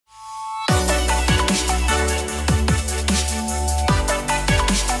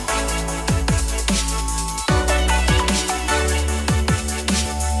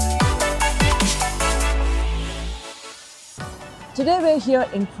Today we're here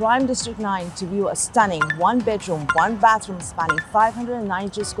in Prime District 9 to view a stunning one-bedroom, one-bathroom spanning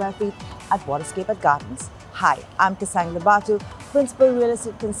 592 square feet at Waterscape at Gardens. Hi, I'm Cavenagh Batu, Principal Real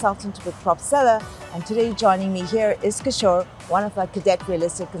Estate Consultant with Propseller, and today joining me here is Kishore, one of our cadet real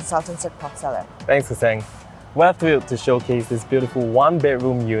estate consultants at Propseller. Thanks, Cavenagh. We're thrilled to showcase this beautiful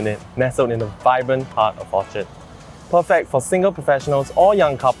one-bedroom unit nestled in the vibrant heart of Orchard. Perfect for single professionals or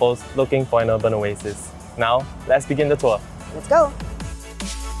young couples looking for an urban oasis. Now, let's begin the tour. Let's go!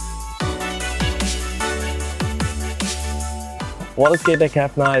 Waterscape at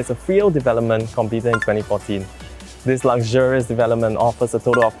Cavenagh is a freehold development completed in 2014. This luxurious development offers a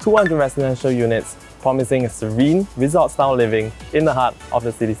total of 200 residential units, promising a serene, resort-style living in the heart of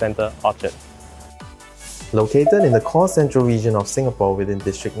the city centre, Orchard. Located in the core central region of Singapore within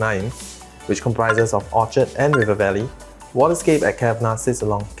District 9, which comprises of Orchard and River Valley, Waterscape at Cavenagh sits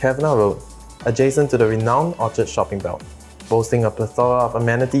along Cavenagh Road, adjacent to the renowned Orchard shopping belt, boasting a plethora of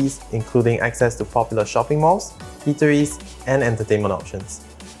amenities including access to popular shopping malls, eateries, and entertainment options.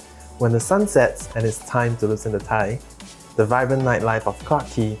 When the sun sets and it's time to loosen the tie, the vibrant nightlife of Clarke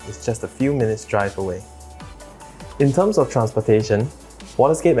Quay is just a few minutes drive away. In terms of transportation,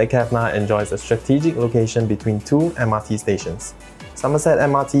 Waterscape at Cavenagh enjoys a strategic location between two MRT stations, Somerset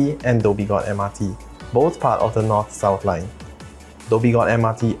MRT and Dhoby Ghaut MRT, both part of the North-South line. Dhoby Ghaut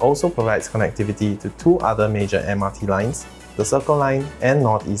MRT also provides connectivity to two other major MRT lines, the Circle Line and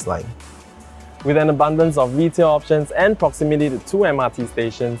North East Line. With an abundance of retail options and proximity to two MRT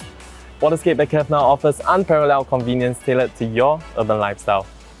stations, Waterscape at Cavenagh offers unparalleled convenience tailored to your urban lifestyle.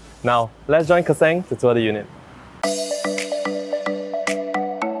 Now, let's join Cavenagh to tour the unit.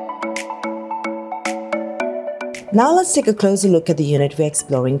 Now let's take a closer look at the unit we're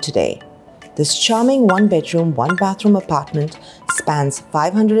exploring today. This charming one-bedroom, one-bathroom apartment spans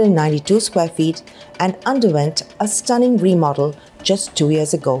 592 square feet and underwent a stunning remodel just 2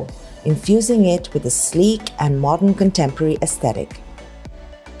 years ago, infusing it with a sleek and modern contemporary aesthetic.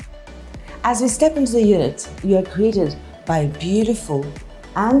 As we step into the unit, you are greeted by a beautiful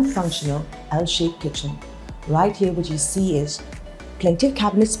and functional L-shaped kitchen. Right here what you see is plenty of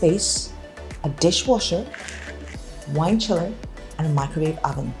cabinet space, a dishwasher, wine chiller, and a microwave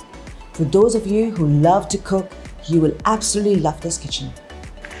oven. For those of you who love to cook, you will absolutely love this kitchen.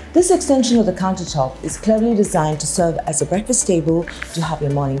 This extension of the countertop is cleverly designed to serve as a breakfast table to have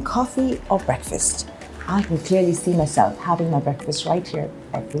your morning coffee or breakfast. I can clearly see myself having my breakfast right here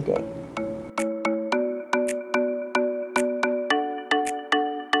every day.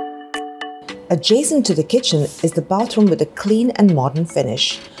 Adjacent to the kitchen is the bathroom with a clean and modern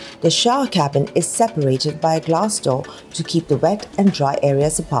finish. The shower cabin is separated by a glass door to keep the wet and dry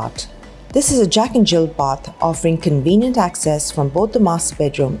areas apart. This is a Jack and Jill bath offering convenient access from both the master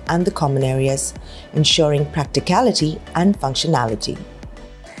bedroom and the common areas, ensuring practicality and functionality.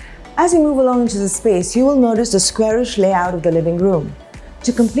 As you move along into the space, you will notice the squarish layout of the living room.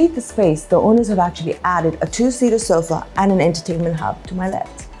 To complete the space, the owners have actually added a two-seater sofa and an entertainment hub to my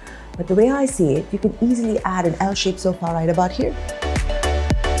left. But the way I see it, you can easily add an L-shaped sofa right about here.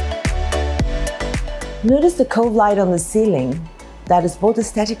 Notice the cove light on the ceiling that is both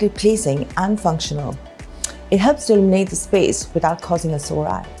aesthetically pleasing and functional. It helps to illuminate the space without causing a sore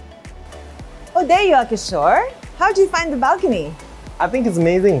eye. Oh, there you are, Kishore. How do you find the balcony? I think it's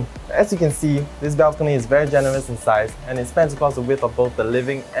amazing. As you can see, this balcony is very generous in size and it spans across the width of both the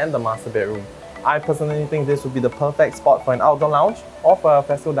living and the master bedroom. I personally think this would be the perfect spot for an outdoor lounge or for a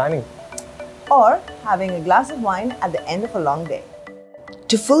festival dining. Or having a glass of wine at the end of a long day.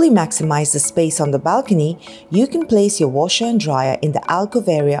 To fully maximize the space on the balcony, you can place your washer and dryer in the alcove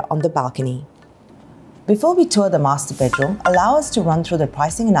area on the balcony. Before we tour the master bedroom, allow us to run through the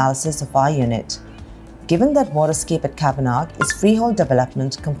pricing analysis of our unit. Given that Waterscape at Cavenagh is freehold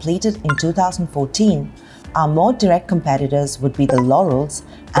development completed in 2014, our more direct competitors would be the Laurels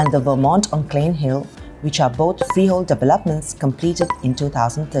and the Vermont on Clane Hill, which are both freehold developments completed in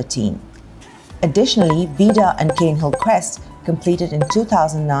 2013. Additionally, Vida and Cane Hill Crest, completed in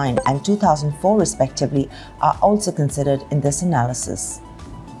 2009 and 2004 respectively, are also considered in this analysis.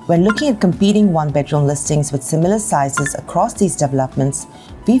 When looking at competing one-bedroom listings with similar sizes across these developments,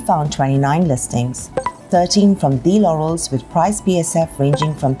 we found 29 listings, 13 from The Laurels with price PSF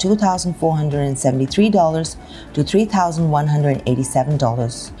ranging from $2,473 to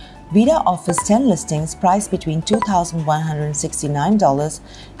 $3,187. Vida offers 10 listings priced between $2,169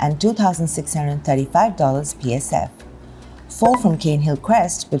 and $2,635 PSF. 4 from Cane Hill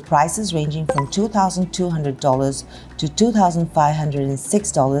Crest with prices ranging from $2,200 to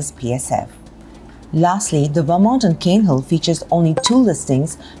 $2,506 PSF. Lastly, the Vermont on Cane Hill features only 2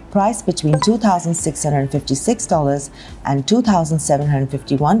 listings priced between $2,656 and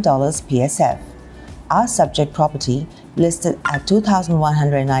 $2,751 PSF. Our subject property, listed at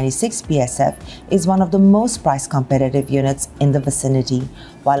 $2,196 PSF, is one of the most price competitive units in the vicinity,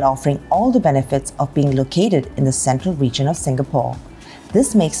 while offering all the benefits of being located in the central region of Singapore.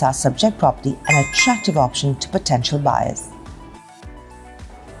 This makes our subject property an attractive option to potential buyers.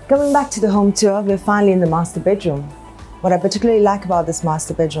 Coming back to the home tour, we're finally in the master bedroom. What I particularly like about this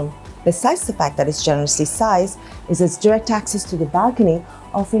master bedroom, besides the fact that it's generously sized, is its direct access to the balcony,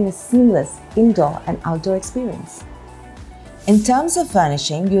 offering a seamless indoor and outdoor experience. In terms of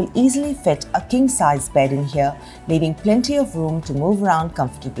furnishing, you'll easily fit a king-size bed in here, leaving plenty of room to move around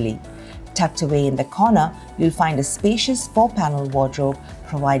comfortably. Tucked away in the corner, you'll find a spacious 4-panel wardrobe,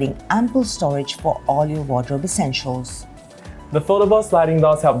 providing ample storage for all your wardrobe essentials. The foldable sliding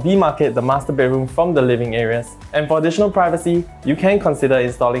doors help demarcate the master bedroom from the living areas, and for additional privacy, you can consider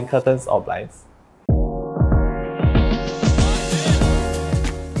installing curtains or blinds.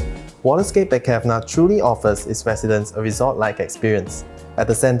 Waterscape at Cavenagh truly offers its residents a resort-like experience. At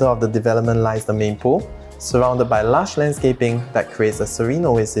the centre of the development lies the main pool, surrounded by lush landscaping that creates a serene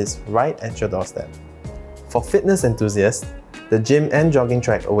oasis right at your doorstep. For fitness enthusiasts, the gym and jogging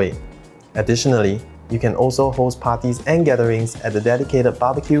track await. Additionally, you can also host parties and gatherings at the dedicated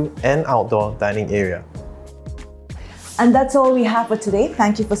barbecue and outdoor dining area. And that's all we have for today.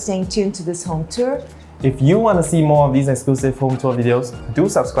 Thank you for staying tuned to this home tour. If you want to see more of these exclusive home tour videos, do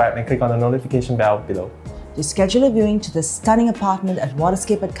subscribe and click on the notification bell below. To schedule a viewing to this stunning apartment at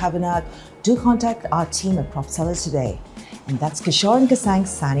Waterscape at Cavenagh, do contact our team at Propseller today. And that's Kishore and Kasang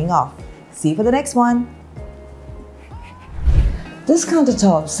signing off. See you for the next one. This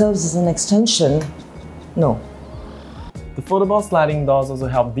countertop serves as an extension. No. The foldable sliding doors also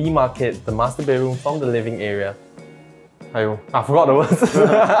help demarcate the master bedroom from the living area. I forgot the words.